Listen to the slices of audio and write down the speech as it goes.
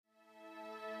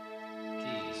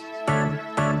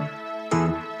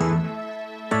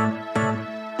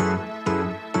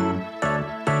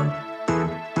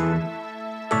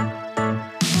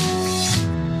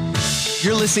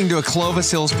listening to a Clovis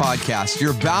Hills podcast.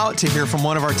 You're about to hear from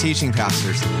one of our teaching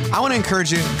pastors. I want to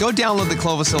encourage you, go download the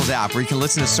Clovis Hills app where you can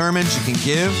listen to sermons, you can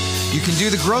give, you can do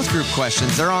the growth group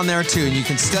questions. They're on there too, and you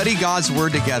can study God's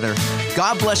word together.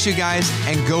 God bless you guys,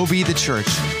 and go be the church.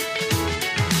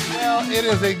 Well, it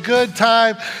is a good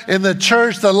time in the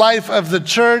church, the life of the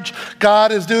church.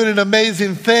 God is doing an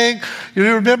amazing thing.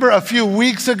 You remember a few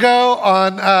weeks ago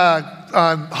on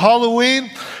Halloween,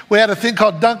 we had a thing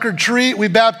called Dunk or Treat. We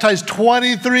baptized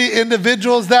 23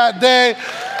 individuals that day.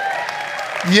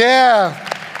 Yeah.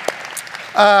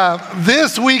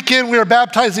 This weekend, we are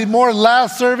baptizing more.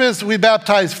 Last service, we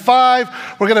baptized 5.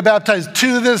 We're going to baptize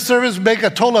 2 this service, make a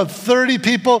total of 30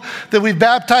 people that we've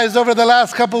baptized over the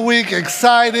last couple weeks.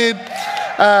 Excited.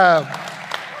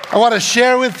 I want to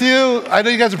share with you, I know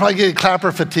you guys are probably getting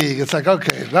clapper fatigue. It's like,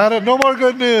 okay, no more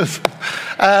good news.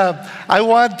 I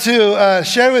want to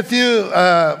share with you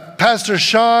Pastor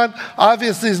Sean.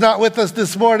 Obviously, he's not with us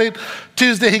this morning.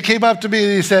 Tuesday, he came up to me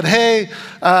and he said, hey,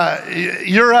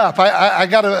 you're up. I'm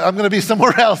going to be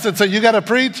somewhere else, and so you got to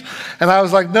preach. And I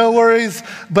was like, no worries.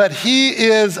 But he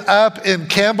is up in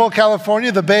Campbell,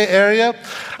 California, the Bay Area.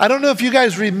 I don't know if you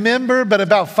guys remember, but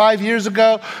about 5 years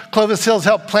ago, Clovis Hills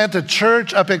helped plant a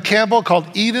church up in Campbell called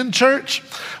Eden Church.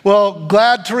 Well,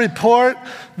 glad to report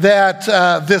that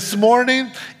this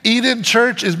morning, Eden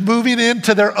Church is moving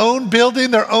into their own building,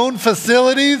 their own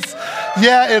facilities.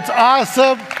 Yeah, it's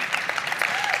awesome.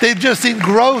 They've just seen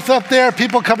growth up there,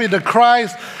 people coming to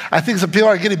Christ. I think some people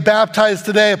are getting baptized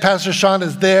today. Pastor Sean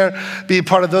is there being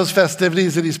part of those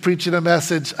festivities, and he's preaching a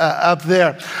message up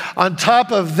there. On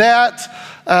top of that,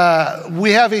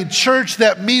 we have a church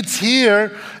that meets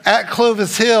here at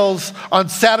Clovis Hills on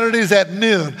Saturdays at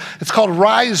noon. It's called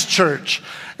Rise Church.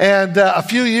 And a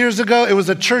few years ago, it was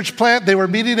a church plant. They were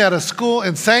meeting at a school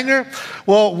in Sanger.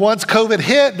 Well, once COVID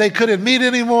hit, they couldn't meet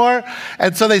anymore.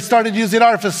 And so they started using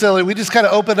our facility. We just kind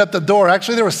of opened up the door.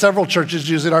 Actually, there were several churches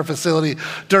using our facility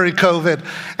during COVID.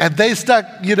 And they stuck,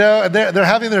 and they're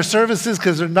having their services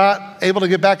because they're not able to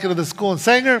get back into the school in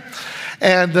Sanger.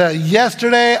 And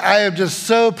yesterday, I am just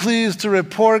so pleased to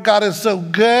report God is so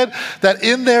good that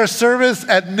in their service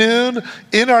at noon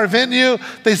in our venue,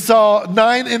 they saw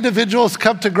 9 individuals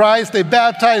come to Christ. They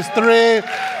baptized 3.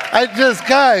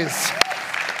 Guys,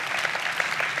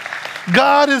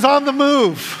 God is on the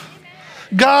move.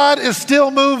 God is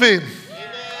still moving.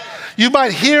 You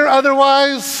might hear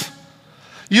otherwise.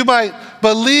 You might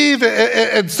believe,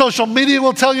 and social media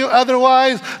will tell you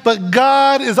otherwise, but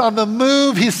God is on the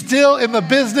move. He's still in the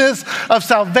business of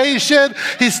salvation.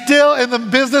 He's still in the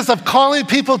business of calling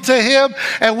people to Him,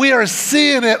 and we are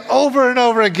seeing it over and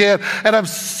over again. And I'm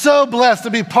so blessed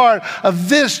to be part of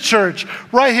this church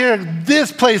right here,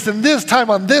 this place, and this time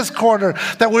on this corner,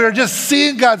 that we are just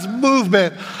seeing God's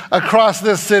movement across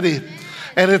this city.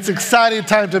 And it's an exciting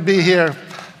time to be here.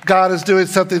 God is doing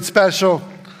something special.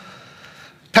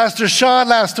 Pastor Sean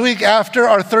last week after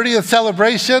our 30th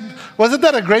celebration, wasn't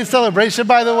that a great celebration,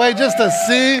 by the way, just to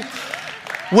see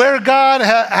where God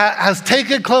has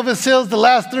taken Clovis Hills the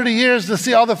last 30 years, to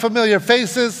see all the familiar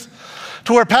faces,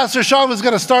 to where Pastor Sean was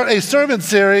going to start a sermon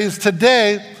series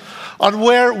today on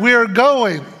where we're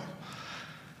going.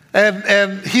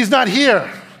 And he's not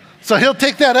here, so he'll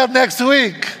take that up next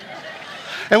week.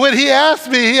 And when he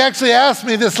actually asked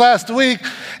me this last week,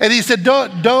 and he said,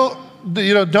 don't go,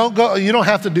 you don't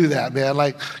have to do that, man.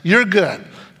 Like, you're good.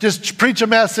 Just preach a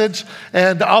message,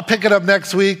 and I'll pick it up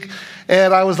next week.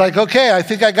 And I was like, okay, I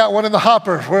think I got one in the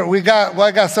hopper.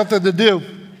 I got something to do.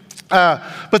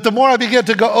 But the more I began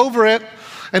to go over it,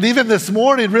 and even this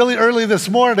morning, really early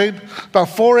this morning, about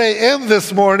 4 a.m.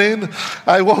 this morning,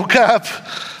 I woke up,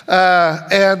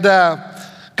 and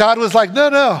God was like,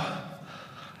 no.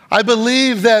 I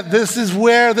believe that this is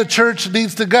where the church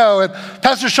needs to go. And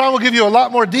Pastor Sean will give you a lot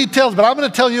more details, but I'm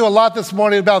going to tell you a lot this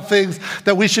morning about things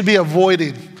that we should be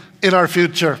avoiding in our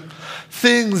future.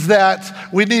 Things that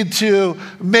we need to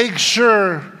make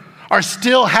sure are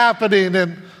still happening,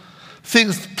 and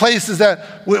places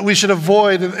that we should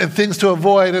avoid, and things to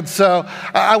avoid. And so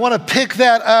I want to pick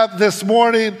that up this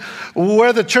morning,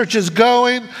 where the church is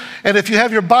going. And if you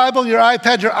have your Bible, your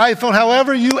iPad, your iPhone,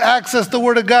 however you access the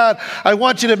Word of God, I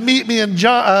want you to meet me in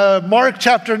Mark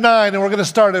chapter 9, and we're going to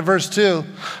start at verse 2.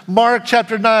 Mark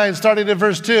chapter 9, starting at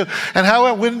verse 2.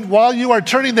 And while you are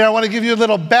turning there, I want to give you a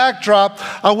little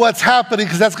backdrop on what's happening,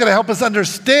 because that's going to help us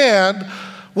understand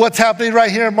what's happening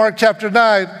right here in Mark chapter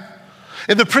 9.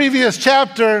 In the previous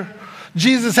chapter,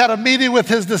 Jesus had a meeting with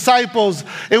his disciples.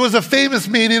 It was a famous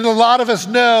meeting. A lot of us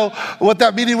know what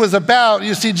that meeting was about.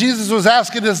 You see, Jesus was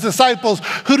asking his disciples,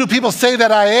 who do people say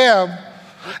that I am?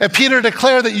 And Peter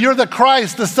declared that you're the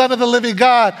Christ, the Son of the living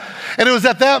God. And it was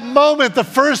at that moment, the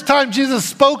first time Jesus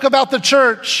spoke about the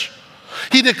church,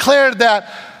 he declared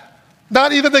that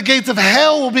not even the gates of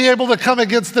hell will be able to come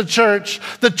against the church.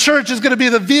 The church is going to be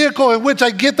the vehicle in which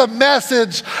I get the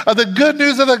message of the good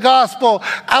news of the gospel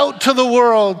out to the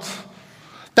world.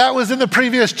 That was in the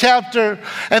previous chapter.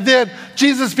 And then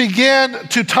Jesus began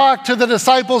to talk to the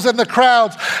disciples and the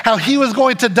crowds how he was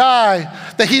going to die,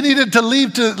 that he needed to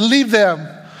leave them.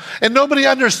 And nobody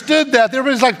understood that.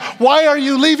 Everybody's like, why are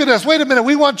you leaving us? Wait a minute,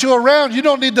 we want you around. You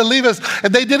don't need to leave us.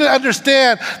 And they didn't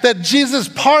understand that Jesus,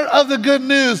 part of the good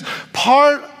news,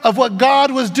 part of what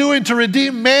God was doing to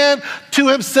redeem man to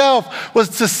himself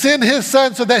was to send his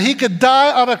son so that he could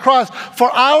die on a cross for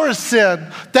our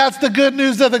sin. That's the good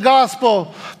news of the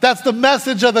gospel. That's the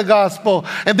message of the gospel.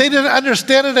 And they didn't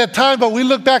understand it at the time, but we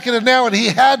look back at it now and he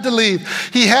had to leave.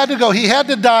 He had to go. He had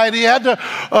to die and he had to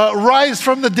rise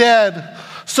from the dead,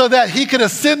 so that he could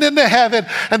ascend into heaven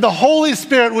and the Holy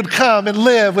Spirit would come and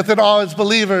live within all his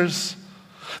believers.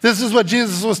 This is what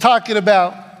Jesus was talking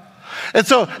about. And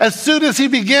so as soon as he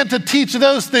began to teach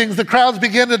those things, the crowds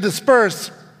began to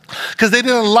disperse because they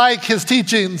didn't like his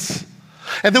teachings.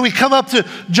 And then we come up to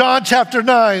John chapter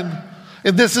 9,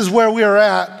 and this is where we are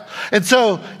at. And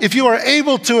so if you are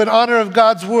able to, in honor of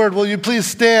God's word, will you please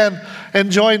stand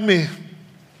and join me?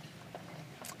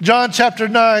 John chapter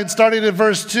 9, starting at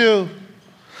verse 2.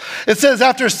 It says,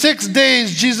 after 6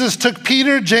 days, Jesus took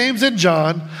Peter, James, and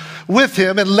John with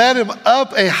him and led him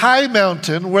up a high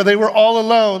mountain where they were all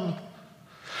alone.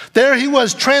 There he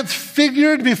was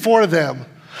transfigured before them.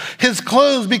 His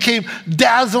clothes became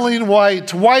dazzling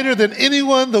white, whiter than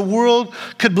anyone the world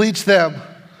could bleach them.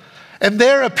 And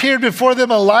there appeared before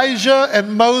them Elijah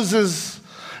and Moses,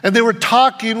 and they were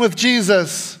talking with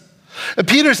Jesus. And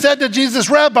Peter said to Jesus,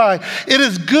 Rabbi, it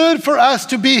is good for us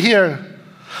to be here.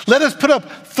 Let us put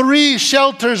up 3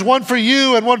 shelters, one for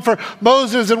you and one for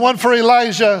Moses and one for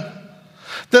Elijah.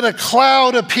 Then a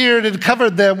cloud appeared and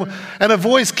covered them, and a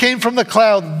voice came from the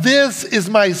cloud, this is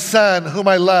my son whom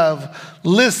I love.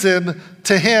 Listen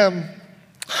to him.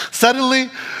 Suddenly,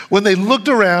 when they looked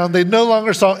around, they no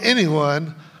longer saw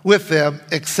anyone with them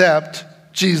except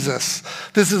Jesus.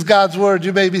 This is God's word.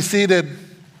 You may be seated.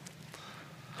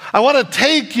 I want to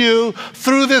take you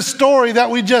through this story that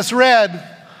we just read.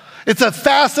 It's a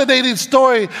fascinating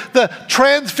story, the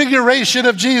transfiguration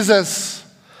of Jesus.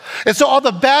 And so on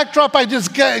the backdrop I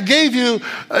just gave you,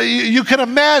 you can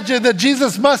imagine that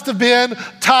Jesus must have been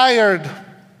tired.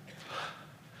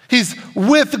 He's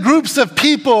with groups of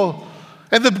people,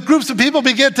 and the groups of people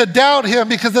began to doubt him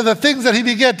because of the things that he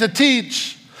began to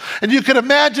teach. And you can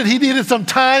imagine he needed some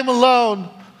time alone.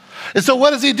 And so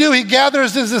what does he do? He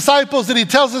gathers his disciples and he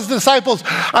tells his disciples,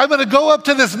 I'm going to go up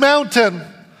to this mountain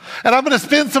and I'm going to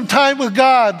spend some time with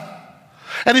God.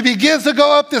 And he begins to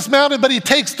go up this mountain, but he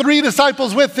takes 3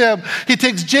 disciples with him. He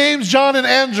takes James, John, and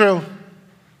Andrew.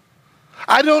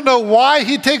 I don't know why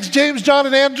he takes James, John,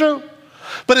 and Andrew,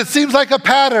 but it seems like a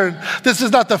pattern. This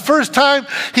is not the first time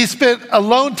he spent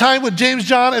alone time with James,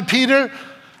 John, and Peter,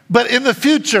 but in the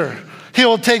future, he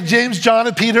will take James, John,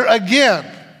 and Peter again.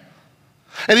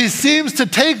 And he seems to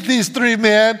take these 3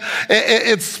 men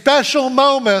in special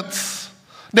moments.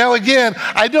 Now again,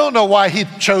 I don't know why he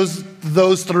chose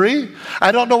those 3.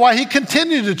 I don't know why he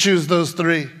continued to choose those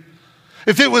 3.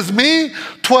 If it was me,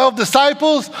 12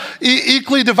 disciples,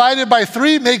 equally divided by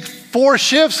 3, make 4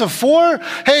 shifts of 4.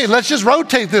 Hey, let's just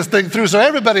rotate this thing through so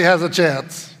everybody has a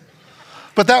chance.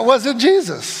 But that wasn't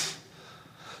Jesus.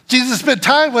 Jesus spent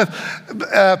time with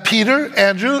Peter,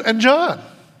 Andrew, and John.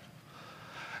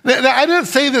 Now, I didn't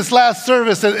say this last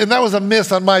service, and that was a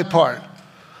miss on my part.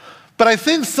 But I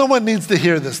think someone needs to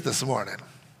hear this morning.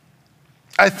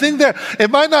 I think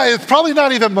it's probably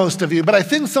not even most of you, but I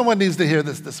think someone needs to hear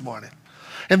this morning.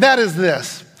 And that is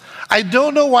this. I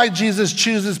don't know why Jesus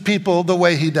chooses people the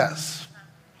way he does.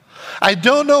 I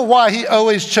don't know why he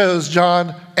always chose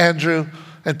John, Andrew,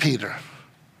 and Peter.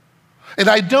 And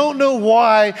I don't know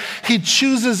why he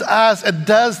chooses us and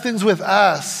does things with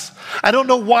us. I don't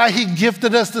know why he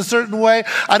gifted us a certain way.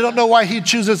 I don't know why he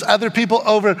chooses other people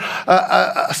over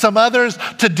some others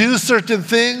to do certain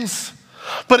things.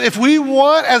 But if we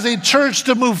want as a church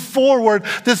to move forward,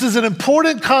 this is an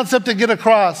important concept to get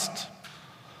across.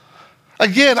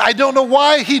 Again, I don't know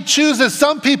why he chooses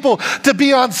some people to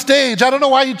be on stage. I don't know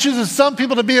why he chooses some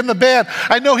people to be in the band.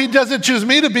 I know he doesn't choose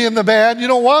me to be in the band. You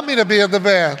don't want me to be in the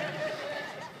band.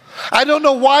 I don't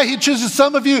know why he chooses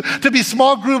some of you to be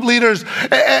small group leaders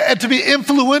and to be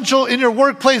influential in your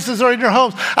workplaces or in your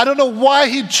homes. I don't know why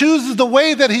he chooses the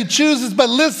way that he chooses, but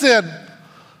listen,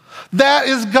 that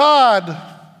is God.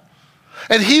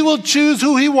 And he will choose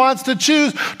who he wants to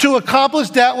choose to accomplish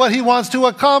that what he wants to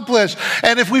accomplish.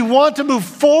 And if we want to move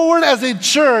forward as a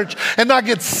church and not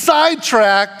get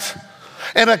sidetracked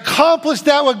and accomplish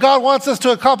that what God wants us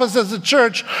to accomplish as a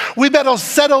church, we better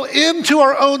settle into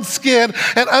our own skin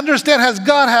and understand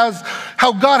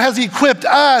how God has equipped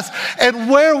us and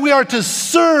where we are to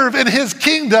serve in his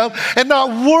kingdom and not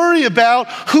worry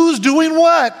about who's doing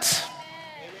what.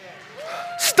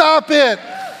 Stop it.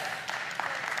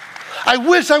 I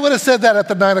wish I would have said that at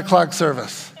the 9 o'clock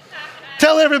service.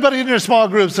 Tell everybody in your small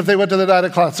groups if they went to the 9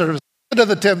 o'clock service, to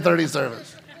the 10:30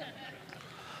 service.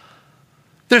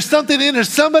 There's something in there.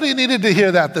 Somebody needed to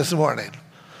hear that this morning.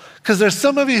 Because there's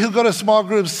some of you who go to small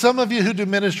groups, some of you who do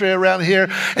ministry around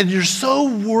here, and you're so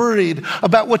worried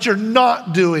about what you're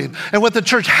not doing and what the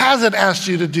church hasn't asked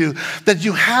you to do that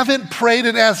you haven't prayed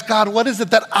and asked God, what is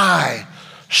it that I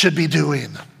should be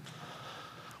doing?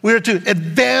 We are to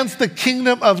advance the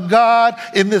kingdom of God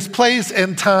in this place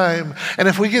and time. And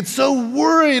if we get so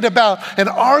worried about and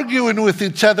arguing with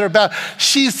each other about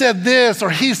she said this or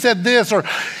he said this or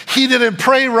he didn't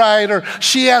pray right or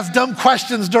she asked dumb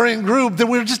questions during group, then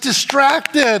we're just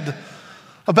distracted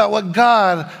about what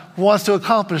God wants to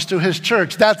accomplish through his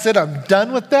church. That's it. I'm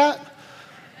done with that.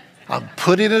 I'm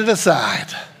putting it aside.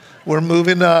 We're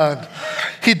moving on.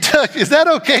 Is that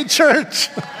okay, church?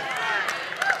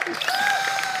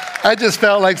 I just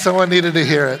felt like someone needed to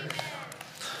hear it.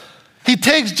 He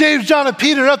takes James, John, and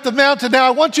Peter up the mountain. Now,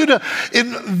 I want you to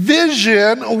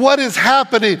envision what is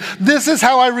happening. This is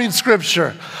how I read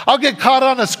Scripture. I'll get caught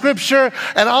on a Scripture,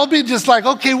 and I'll be just like,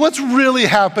 okay, what's really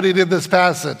happening in this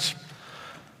passage?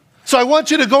 So I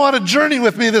want you to go on a journey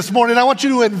with me this morning. I want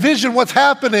you to envision what's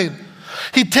happening.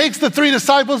 He takes the 3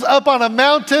 disciples up on a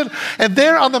mountain, and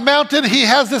there on the mountain, he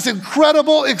has this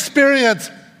incredible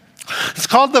experience. It's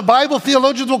called, the Bible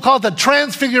theologians will call it the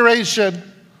transfiguration.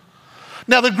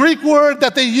 Now, the Greek word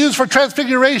that they use for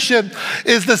transfiguration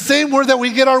is the same word that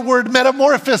we get our word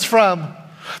metamorphosis from.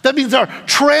 That means our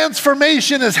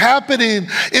transformation is happening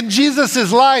in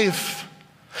Jesus' life.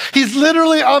 He's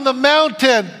literally on the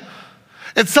mountain,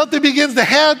 and something begins to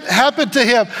happen to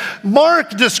him.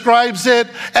 Mark describes it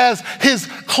as his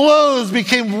clothes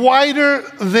became whiter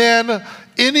than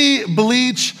any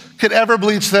bleach could ever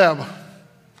bleach them.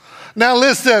 Now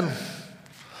listen,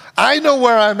 I know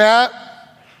where I'm at.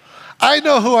 I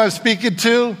know who I'm speaking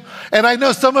to. And I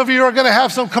know some of you are going to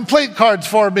have some complaint cards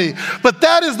for me. But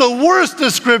that is the worst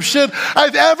description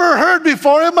I've ever heard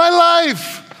before in my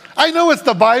life. I know it's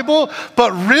the Bible,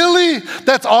 but really?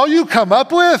 That's all you come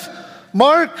up with?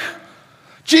 Mark?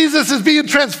 Jesus is being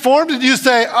transformed and you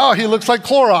say, oh, he looks like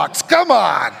Clorox. Come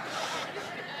on.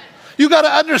 You got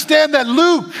to understand that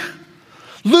Luke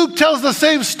tells the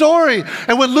same story.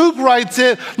 And when Luke writes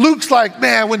it, Luke's like,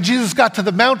 man, when Jesus got to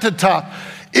the mountaintop,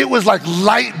 it was like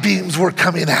light beams were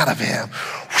coming out of him.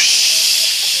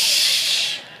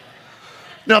 Whoosh.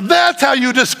 Now that's how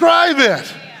you describe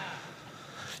it.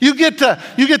 You get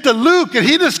to Luke and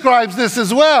he describes this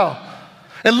as well.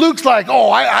 And Luke's like,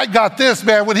 oh, I got this,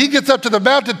 man. When he gets up to the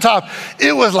mountaintop,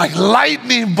 it was like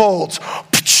lightning bolts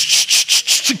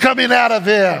coming out of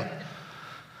him.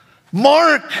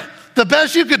 Mark, the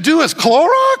best you could do is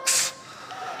Clorox?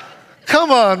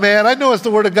 Come on, man. I know it's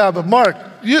the word of God, but Mark,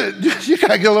 you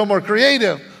got to get a little more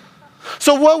creative.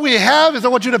 So what we have is, I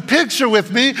want you to picture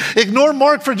with me, ignore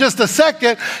Mark for just a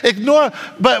second,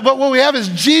 but what we have is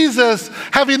Jesus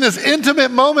having this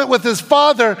intimate moment with his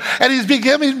Father, and he's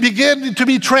beginning to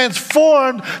be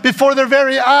transformed before their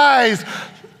very eyes.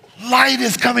 Light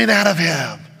is coming out of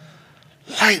him.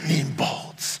 Lightning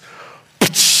bolts.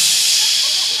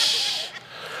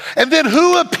 And then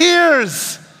who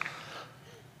appears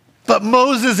but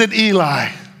Moses and Eli?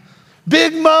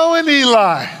 Big Mo and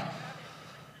Eli.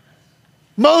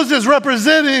 Moses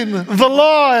representing the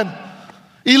law and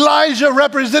Elijah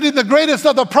representing the greatest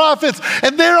of the prophets,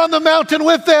 and they're on the mountain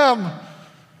with them.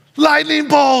 Lightning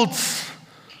bolts.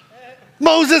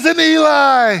 Moses and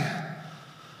Eli.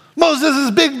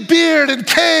 Moses' big beard and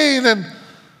cane, and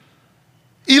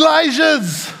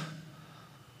Elijah's.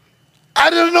 I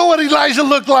didn't know what Elijah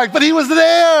looked like, but he was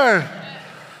there.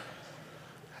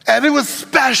 And it was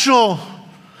special.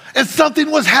 And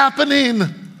something was happening.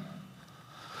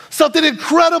 Something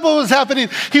incredible was happening.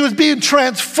 He was being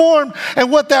transformed.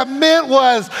 And what that meant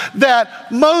was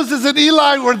that Moses and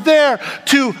Eli were there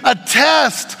to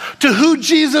attest to who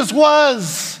Jesus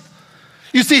was.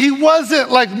 You see, he wasn't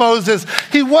like Moses.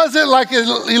 He wasn't like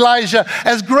Elijah.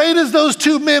 As great as those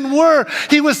two men were,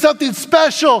 he was something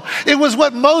special. It was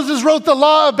what Moses wrote the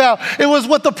law about. It was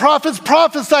what the prophets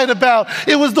prophesied about.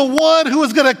 It was the one who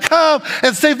was going to come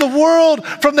and save the world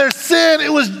from their sin.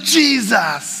 It was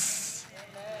Jesus.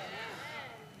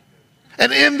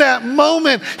 And in that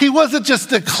moment, he wasn't just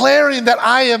declaring that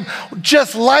I am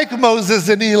just like Moses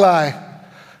and Eli,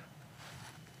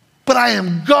 but I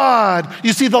am God.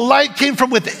 You see, the light came from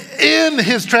within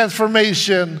his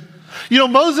transformation. You know,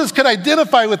 Moses could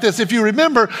identify with this. If you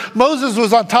remember, Moses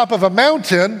was on top of a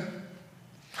mountain,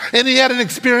 and he had an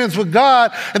experience with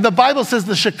God, and the Bible says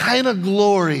the Shekinah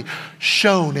glory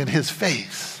shone in his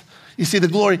face. You see, the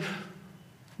glory,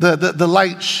 the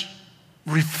light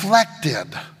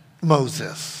reflected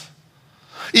Moses.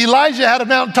 Elijah had a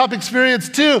mountaintop experience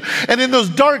too, and in those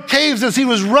dark caves as he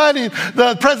was running,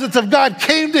 the presence of God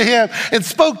came to him and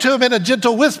spoke to him in a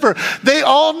gentle whisper. They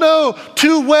all know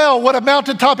too well what a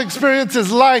mountaintop experience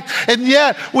is like, and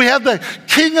yet we have the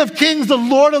King of Kings, the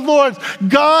Lord of Lords,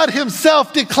 God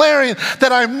himself declaring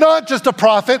that I'm not just a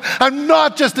prophet, I'm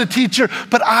not just a teacher,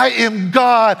 but I am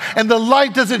God, and the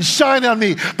light doesn't shine on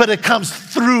me, but it comes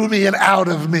through me and out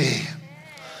of me.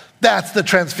 That's the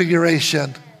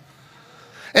transfiguration.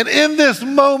 And in this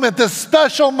moment, this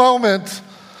special moment,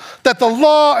 that the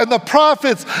law and the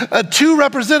prophets, two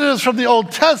representatives from the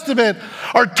Old Testament,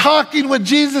 are talking with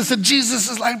Jesus, and Jesus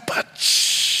is like, but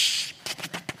shh.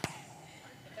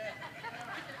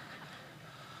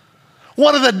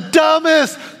 One of the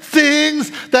dumbest things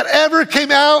that ever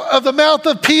came out of the mouth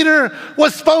of Peter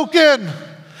was spoken.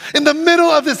 In the middle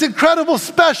of this incredible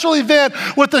special event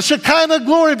with the Shekinah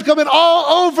glory coming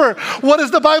all over, what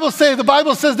does the Bible say? The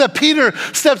Bible says that Peter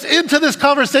steps into this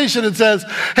conversation and says,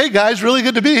 hey guys, really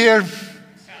good to be here.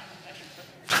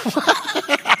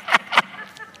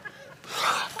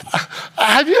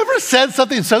 Have you ever said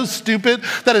something so stupid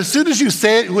that as soon as you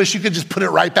say it, you wish you could just put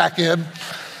it right back in?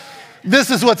 This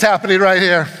is what's happening right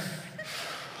here.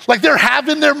 Like they're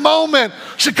having their moment.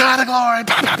 Shekinah glory.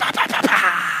 Bah, bah, bah, bah, bah,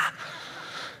 bah.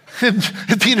 And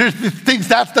Peter thinks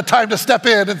that's the time to step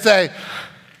in and say,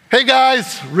 hey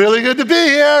guys, really good to be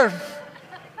here.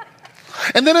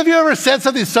 And then have you ever said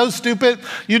something so stupid,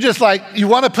 you just like, you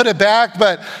want to put it back,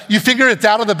 but you figure it's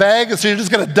out of the bag, and so you're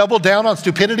just going to double down on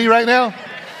stupidity right now?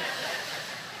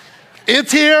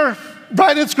 It's here,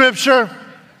 right in Scripture.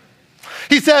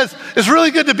 He says, it's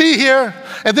really good to be here.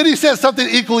 And then he says something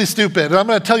equally stupid. And I'm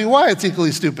going to tell you why it's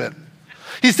equally stupid.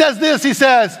 He says this, he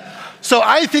says, so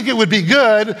I think it would be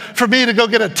good for me to go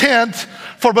get a tent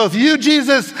for both you,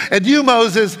 Jesus, and you,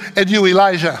 Moses, and you,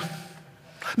 Elijah.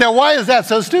 Now, why is that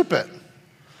so stupid?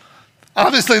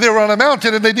 Obviously, they were on a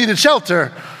mountain and they needed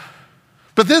shelter.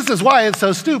 But this is why it's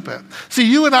so stupid.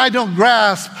 See, you and I don't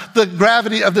grasp the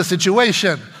gravity of the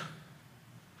situation.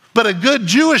 But a good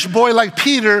Jewish boy like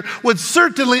Peter would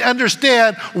certainly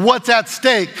understand what's at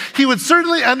stake. He would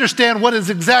certainly understand what is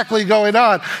exactly going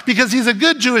on because he's a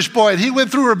good Jewish boy and he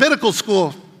went through rabbinical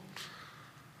school.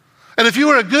 And if you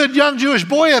were a good young Jewish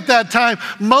boy at that time,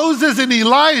 Moses and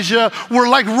Elijah were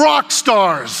like rock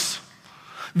stars.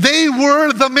 They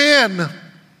were the men.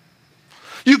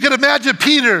 You can imagine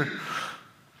Peter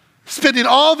spending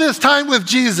all this time with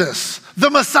Jesus, the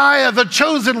Messiah, the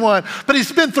chosen one, but he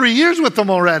spent 3 years with them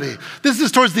already. This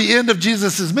is towards the end of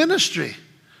Jesus' ministry.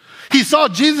 He saw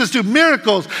Jesus do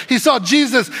miracles. He saw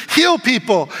Jesus heal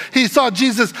people. He saw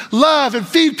Jesus love and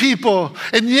feed people.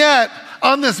 And yet,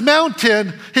 on this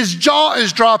mountain, his jaw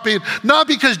is dropping, not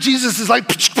because Jesus is like,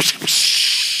 psh, psh,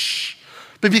 psh,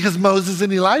 but because Moses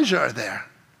and Elijah are there.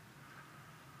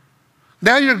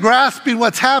 Now you're grasping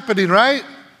what's happening, right?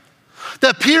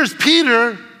 That here's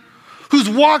Peter, who's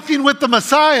walking with the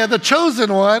Messiah, the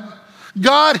chosen one,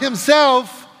 God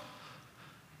himself,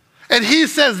 and he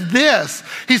says this.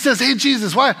 He says, hey,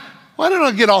 Jesus, why don't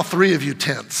I get all three of you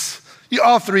tents? You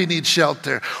all three need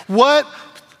shelter. What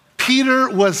Peter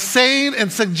was saying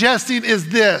and suggesting is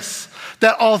this,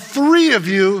 that all three of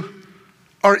you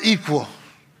are equal.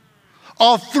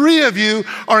 All three of you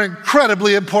are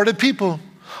incredibly important people.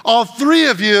 All three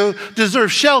of you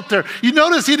deserve shelter. You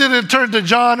notice he didn't turn to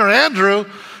John or Andrew,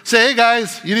 say, hey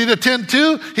guys, you need a tent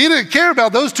too? He didn't care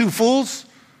about those two fools.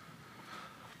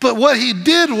 But what he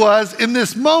did was, in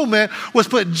this moment, was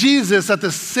put Jesus at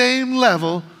the same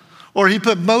level, or he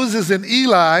put Moses and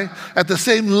Eli at the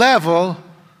same level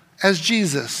as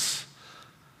Jesus.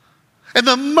 And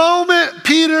the moment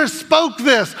Peter spoke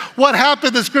this, what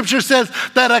happened? The scripture says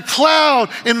that a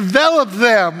cloud enveloped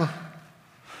them.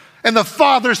 And the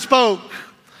Father spoke.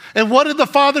 And what did the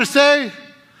Father say?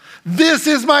 This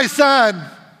is my Son.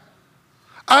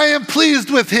 I am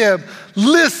pleased with him.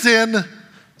 Listen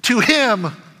to him.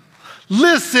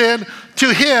 Listen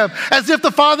to him. As if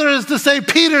the Father is to say,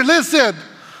 Peter, listen.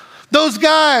 Those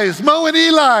guys, Mo and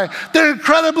Eli, they're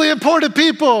incredibly important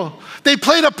people. They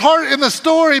played a part in the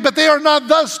story, but they are not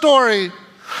the story.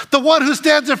 The one who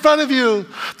stands in front of you,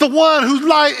 the one whose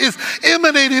light is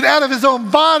emanating out of his own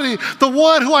body, the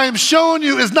one who I am showing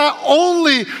you is not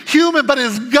only human, but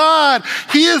is God.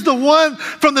 He is the one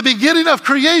from the beginning of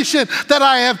creation that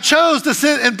I have chose to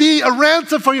sit and be a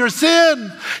ransom for your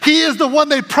sin. He is the one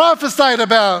they prophesied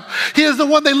about. He is the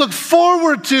one they look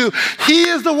forward to. He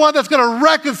is the one that's going to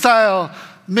reconcile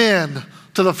men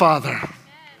to the Father.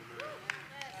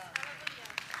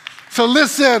 So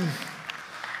listen,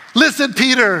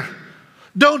 Peter,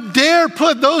 don't dare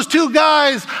put those two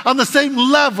guys on the same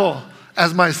level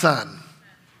as my son.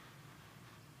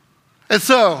 And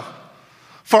so,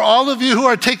 for all of you who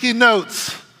are taking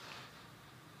notes,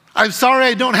 I'm sorry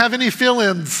I don't have any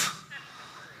fill-ins.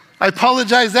 I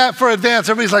apologize that for advance.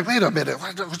 Everybody's like, wait a minute,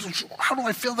 how do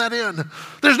I fill that in?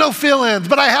 There's no fill-ins,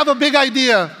 but I have a big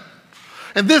idea.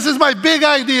 And this is my big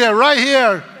idea right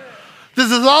here. This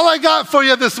is all I got for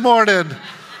you this morning.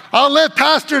 I'll let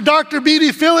Pastor Dr.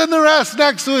 Beatty fill in the rest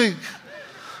next week.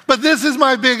 But this is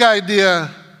my big idea.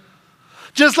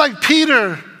 Just like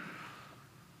Peter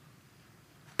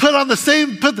put the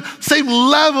same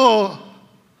level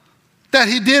that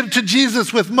he did to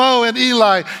Jesus with Mo and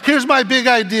Eli. Here's my big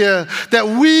idea, that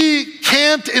we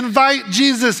can't invite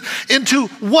Jesus into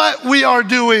what we are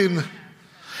doing.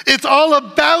 It's all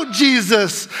about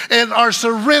Jesus and our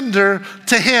surrender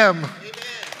to him.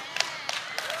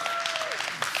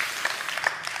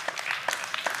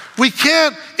 We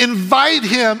can't invite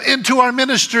him into our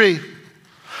ministry.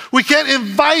 We can't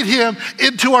invite him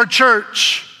into our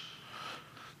church.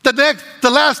 The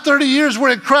last 30 years were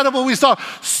incredible. We saw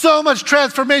so much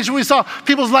transformation. We saw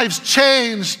people's lives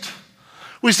changed.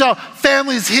 We saw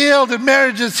families healed and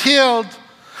marriages healed.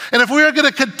 And if we are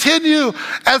going to continue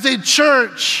as a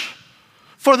church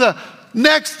for the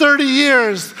next 30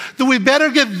 years, then we better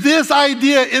get this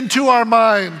idea into our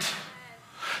mind.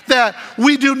 That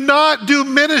we do not do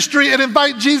ministry and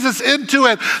invite Jesus into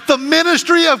it. The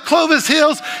ministry of Clovis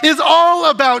Hills is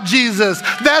all about Jesus.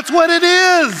 That's what it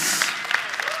is.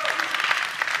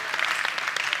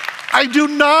 I do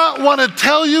not want to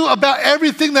tell you about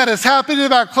everything that is happening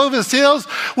about Clovis Hills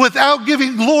without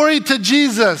giving glory to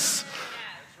Jesus.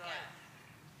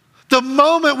 The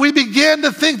moment we begin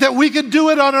to think that we can do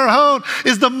it on our own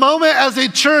is the moment as a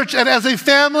church and as a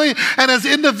family and as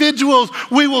individuals,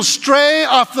 we will stray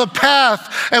off the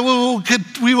path and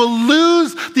we will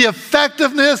lose the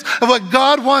effectiveness of what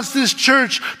God wants this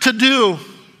church to do.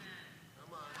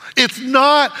 It's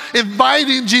not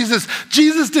inviting Jesus.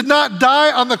 Jesus did not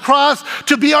die on the cross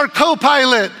to be our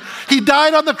co-pilot. He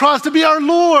died on the cross to be our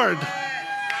Lord.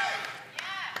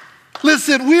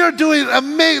 Listen, we are doing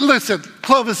amazing. Listen,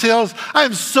 Clovis Hills, I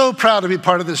am so proud to be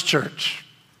part of this church.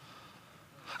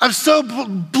 I'm so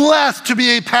blessed to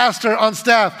be a pastor on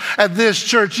staff at this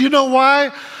church. You know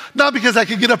why? Not because I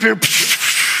can get up here.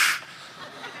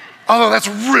 Oh, that's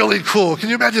really cool. Can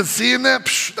you imagine seeing that?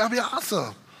 That'd be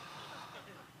awesome.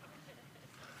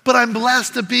 But I'm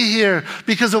blessed to be here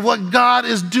because of what God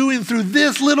is doing through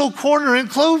this little corner in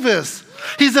Clovis.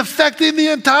 He's affecting the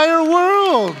entire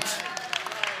world.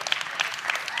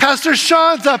 Pastor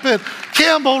Sean's up at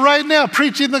Campbell right now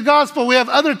preaching the gospel. We have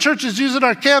other churches using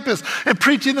our campus and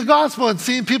preaching the gospel and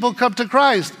seeing people come to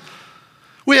Christ.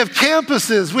 We have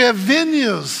campuses, we have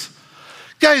venues.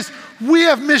 Guys, we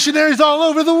have missionaries all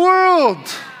over the world.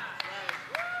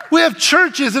 We have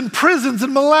churches and prisons in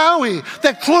Malawi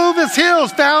that Clovis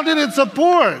Hills founded and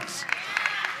supports.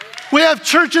 We have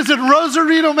churches in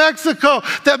Rosarito, Mexico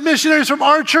that missionaries from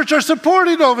our church are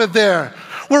supporting over there.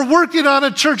 We're working on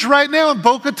a church right now in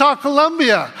Bogota,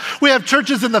 Colombia. We have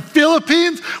churches in the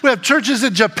Philippines. We have churches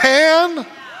in Japan.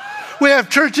 We have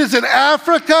churches in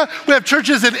Africa. We have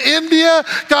churches in India.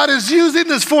 God is using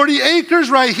this 40 acres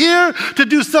right here to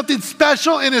do something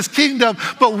special in his kingdom,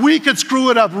 but we could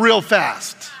screw it up real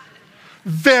fast,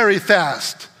 very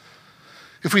fast,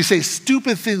 if we say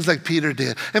stupid things like Peter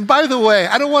did. And by the way,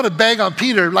 I don't want to bang on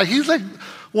Peter. He's like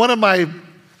one of my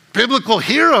biblical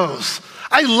heroes.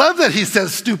 I love that he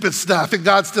says stupid stuff and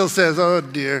God still says, oh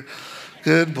dear,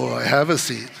 good boy, have a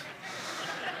seat.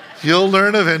 You'll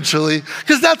learn eventually,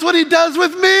 because that's what he does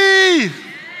with me.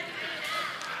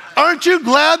 Aren't you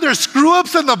glad there's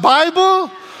screw-ups in the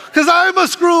Bible? Because I'm a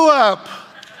screw-up.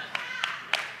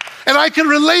 And I can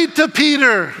relate to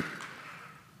Peter.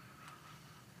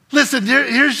 Listen,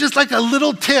 here's just like a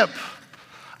little tip.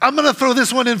 I'm going to throw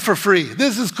this one in for free.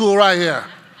 This is cool right here.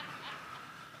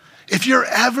 If you're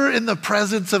ever in the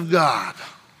presence of God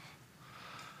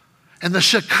and the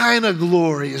Shekinah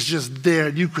glory is just there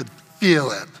and you could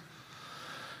feel it,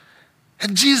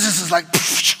 and Jesus is like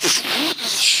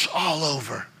all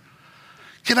over,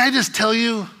 can I just tell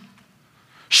you,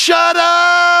 shut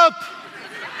up!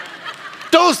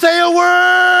 Don't say a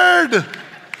word.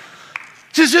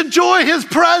 Just enjoy his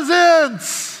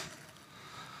presence.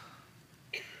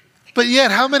 But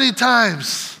yet, how many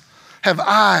times have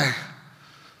I,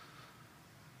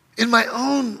 in my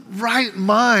own right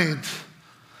mind,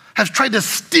 have tried to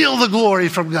steal the glory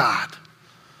from God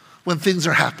when things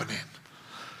are happening?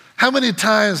 How many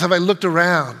times have I looked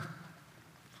around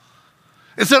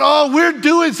and said, oh, we're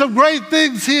doing some great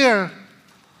things here.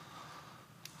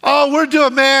 Oh, we're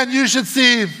doing, man, you should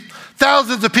see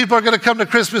thousands of people are going to come to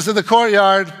Christmas in the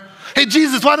courtyard. Hey,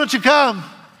 Jesus, why don't you come?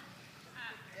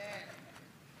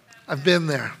 I've been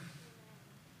there.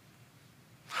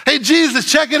 Hey,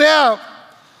 Jesus, check it out.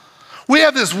 We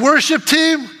have this worship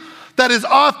team that is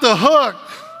off the hook.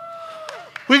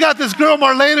 We got this girl,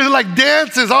 Marlena, who like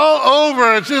dances all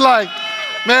over, and she's like,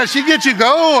 man, she gets you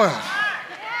going.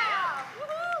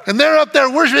 And they're up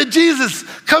there worshiping. Jesus,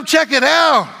 come check it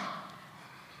out.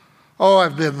 Oh,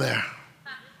 I've been there.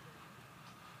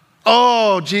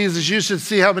 Oh, Jesus, you should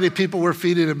see how many people we're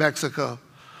feeding in Mexico.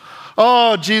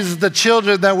 Oh, Jesus, the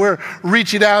children that we're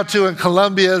reaching out to in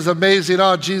Colombia is amazing.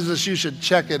 Oh, Jesus, you should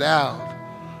check it out.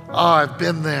 Oh, I've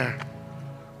been there.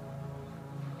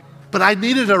 But I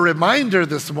needed a reminder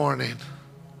this morning.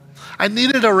 I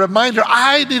needed a reminder.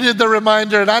 I needed the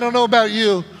reminder, and I don't know about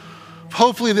you.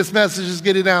 Hopefully this message is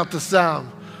getting out to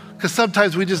some, because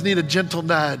sometimes we just need a gentle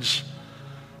nudge.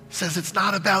 It says it's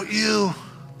not about you.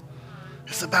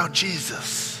 It's about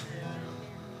Jesus.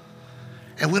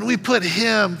 And when we put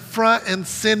him front and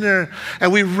center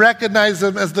and we recognize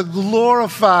him as the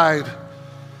glorified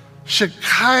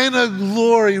Shekinah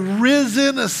glory,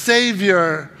 risen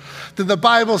Savior, then the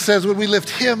Bible says when we lift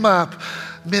him up,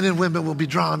 men and women will be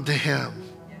drawn to him.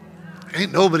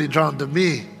 Ain't nobody drawn to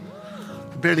me.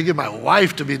 I barely get my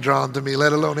wife to be drawn to me,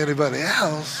 let alone anybody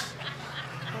else.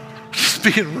 Just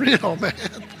being real, man.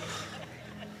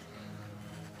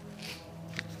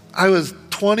 I was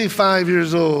 25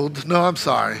 years old. No, I'm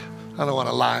sorry. I don't want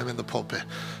to lie. I'm in the pulpit.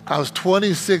 I was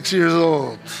 26 years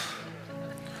old.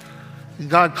 And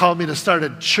God called me to start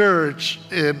a church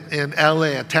in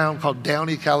LA, a town called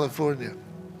Downey, California.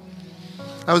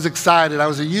 I was excited. I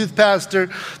was a youth pastor.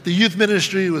 The youth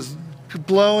ministry was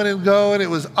blowing and going. It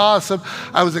was awesome.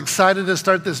 I was excited to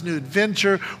start this new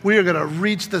adventure. We were going to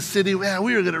reach the city. Man,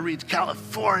 we were going to reach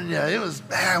California. It was,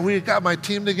 man, we got my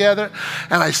team together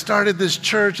and I started this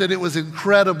church and it was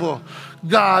incredible.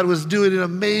 God was doing an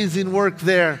amazing work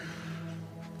there.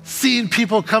 Seeing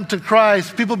people come to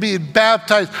Christ, people being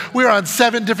baptized. We were on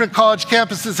 7 different college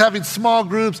campuses having small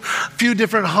groups, a few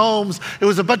different homes. It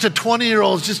was a bunch of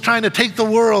 20-year-olds just trying to take the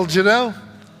world, you know?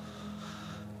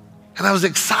 And I was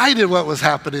excited what was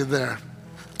happening there.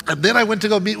 And then I went to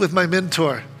go meet with my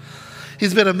mentor.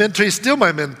 He's been a mentor. He's still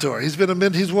my mentor. He's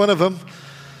one of them.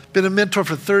 Been a mentor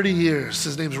for 30 years.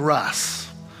 His name's Russ.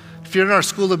 If you're in our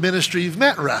school of ministry, you've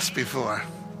met Russ before.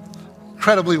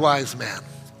 Incredibly wise man.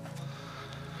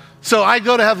 So I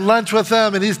go to have lunch with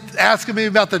him, and he's asking me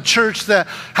about the church,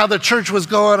 how the church was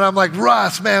going. I'm like,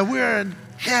 Russ, man, we're in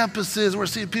campuses. We're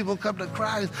seeing people come to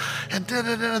Christ, and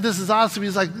this is awesome.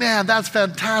 He's like, man, that's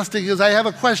fantastic. He goes, I have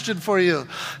a question for you.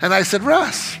 And I said,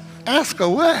 Russ, ask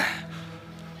away.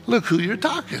 Look who you're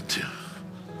talking to.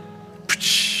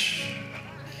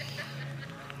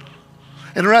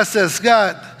 And Russ says,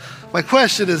 Scott, my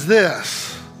question is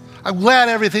this. I'm glad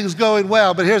everything's going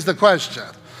well, but here's the question.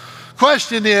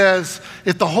 Question is,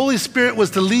 if the Holy Spirit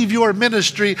was to leave your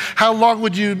ministry, how long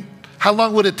would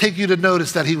it take you to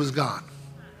notice that he was gone?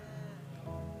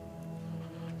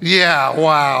 Yeah,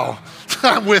 wow.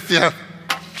 I'm with you.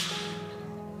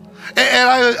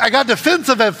 And I got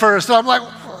defensive at first. So I'm like,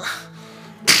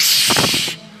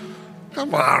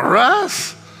 come on,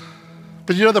 Russ.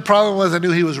 But you know, the problem was I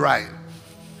knew he was right.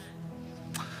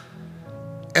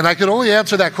 And I could only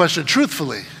answer that question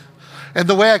truthfully. And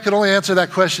the way I could only answer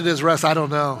that question is, Russ, I don't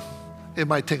know. It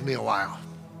might take me a while.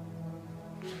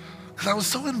 Because I was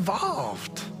so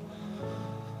involved.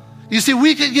 You see,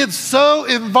 we can get so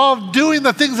involved doing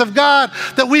the things of God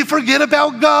that we forget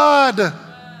about God.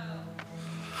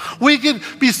 We can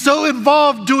be so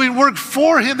involved doing work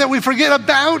for him that we forget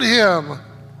about him.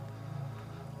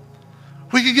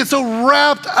 We can get so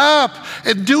wrapped up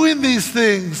in doing these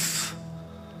things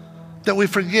that we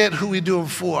forget who we do them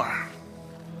for.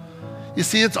 You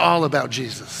see, it's all about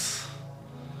Jesus.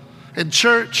 In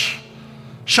church,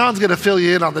 Sean's going to fill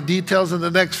you in on the details in the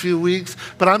next few weeks,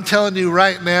 but I'm telling you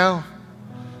right now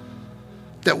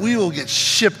that we will get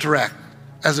shipwrecked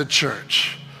as a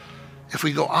church if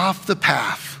we go off the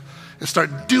path and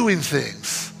start doing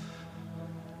things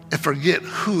and forget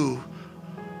who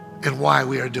and why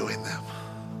we are doing them.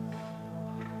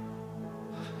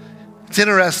 It's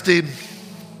interesting.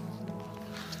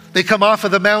 They come off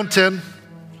of the mountain,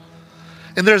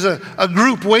 and there's a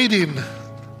group waiting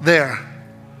there.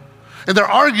 And they're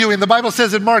arguing. The Bible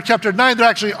says in Mark chapter 9, they're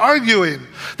actually arguing.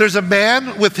 There's a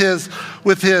man with his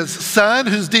son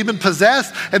who's demon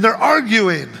possessed, and they're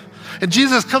arguing. And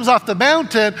Jesus comes off the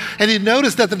mountain, and he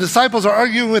noticed that the disciples are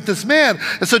arguing with this man.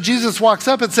 And so Jesus walks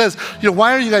up and says,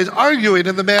 why are you guys arguing?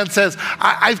 And the man says,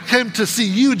 I've come to see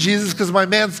you, Jesus, because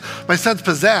my son's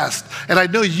possessed, and I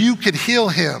know you can heal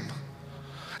him.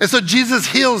 And so Jesus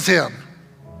heals him.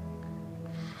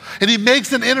 And he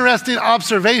makes an interesting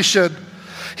observation.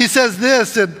 He says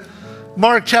this in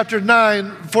Mark chapter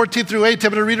 9, 14 through 18.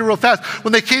 I'm going to read it real fast.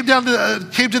 When they came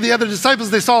to the other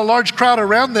disciples, they saw a large crowd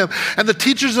around them and the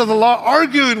teachers of the law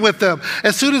arguing with them.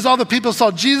 As soon as all the people saw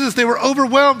Jesus, they were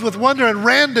overwhelmed with wonder and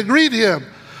ran to greet him.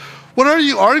 What are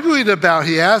you arguing about?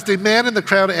 He asked. A man in the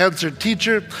crowd answered,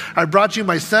 Teacher, I brought you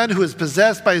my son who is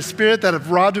possessed by a spirit that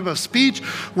have robbed him of speech.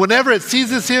 Whenever it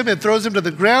seizes him and throws him to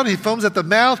the ground, he foams at the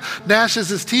mouth, gnashes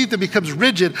his teeth, and becomes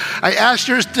rigid. I asked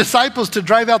your disciples to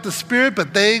drive out the spirit,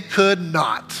 but they could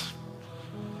not.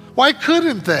 Why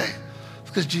couldn't they? It's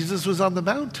because Jesus was on the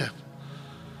mountain.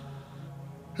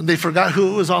 And they forgot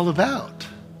who it was all about.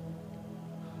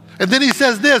 And then he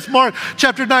says this, Mark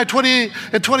chapter 9, 28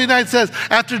 and 29 says,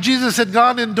 after Jesus had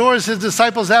gone indoors, his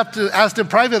disciples asked him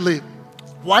privately,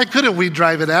 why couldn't we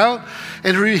drive it out?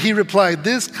 And he replied,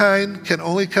 this kind can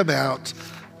only come out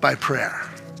by prayer.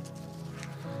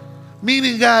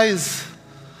 Meaning, guys,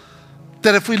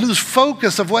 that if we lose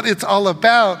focus of what it's all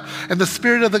about and the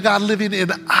Spirit of the God living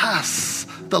in us,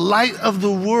 the light of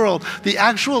the world, the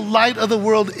actual light of the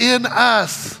world in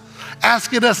us,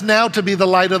 asking us now to be the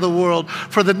light of the world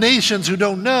for the nations who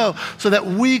don't know, so that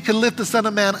we can lift the Son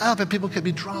of Man up and people can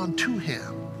be drawn to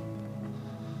him.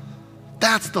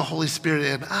 That's the Holy Spirit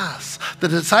in us. The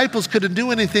disciples couldn't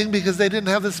do anything because they didn't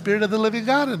have the Spirit of the living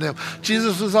God in them.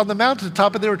 Jesus was on the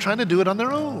mountaintop and they were trying to do it on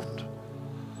their own.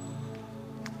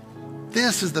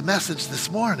 This is the message this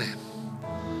morning.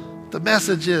 The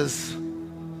message is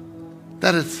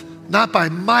that it's not by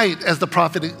might, as the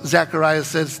prophet Zechariah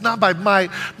said, it's not by might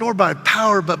nor by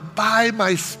power, but by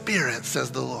my Spirit,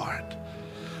 says the Lord.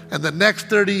 And the next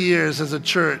 30 years as a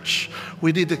church,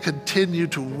 we need to continue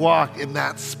to walk in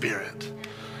that Spirit.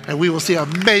 And we will see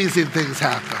amazing things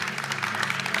happen.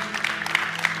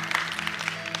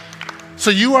 So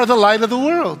you are the light of the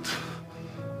world.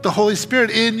 The Holy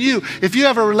Spirit in you. If you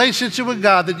have a relationship with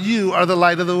God, then you are the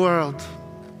light of the world.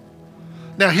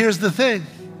 Now here's the thing.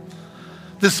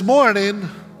 This morning,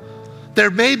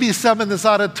 there may be some in this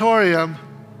auditorium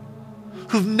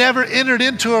who've never entered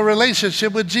into a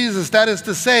relationship with Jesus. That is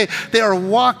to say, they are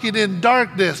walking in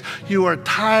darkness. You are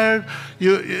tired,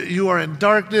 you are in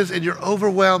darkness, and you're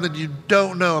overwhelmed, and you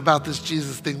don't know about this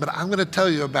Jesus thing, but I'm gonna tell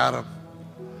you about him.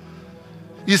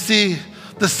 You see,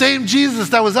 the same Jesus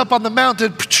that was up on the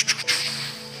mountain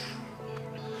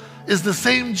is the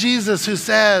same Jesus who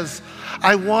says,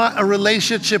 I want a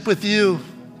relationship with you.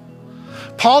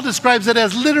 Paul describes it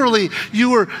as literally,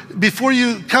 before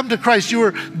you come to Christ, you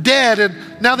were dead,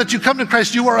 and now that you come to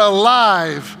Christ, you are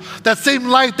alive. That same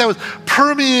light that was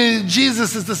permeating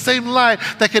Jesus is the same light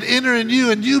that can enter in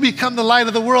you, and you become the light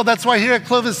of the world. That's why here at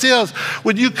Clovis Hills,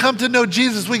 when you come to know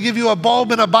Jesus, we give you a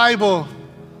bulb and a Bible.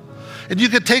 And you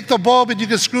can take the bulb and you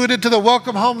can screw it into the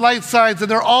welcome home light signs,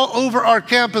 and they're all over our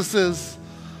campuses,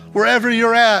 wherever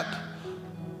you're at.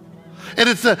 And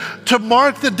it's to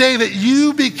mark the day that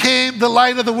you became the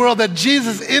light of the world, that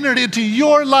Jesus entered into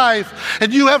your life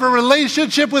and you have a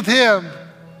relationship with him.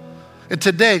 And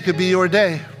today could be your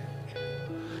day.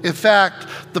 In fact,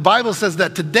 the Bible says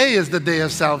that today is the day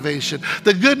of salvation.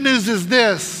 The good news is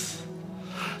this,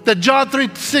 that John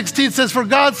 3:16 says, for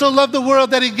God so loved the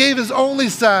world that he gave his only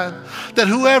son, that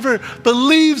whoever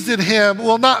believes in him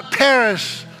will not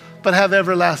perish, but have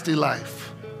everlasting life.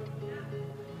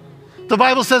 The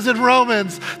Bible says in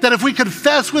Romans that if we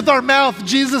confess with our mouth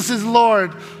Jesus is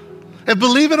Lord and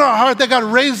believe in our heart that God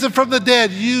raised him from the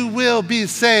dead, you will be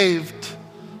saved.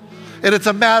 And it's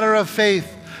a matter of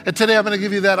faith. And today I'm going to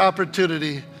give you that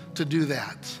opportunity to do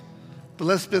that. But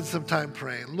let's spend some time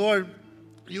praying. Lord,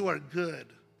 you are good.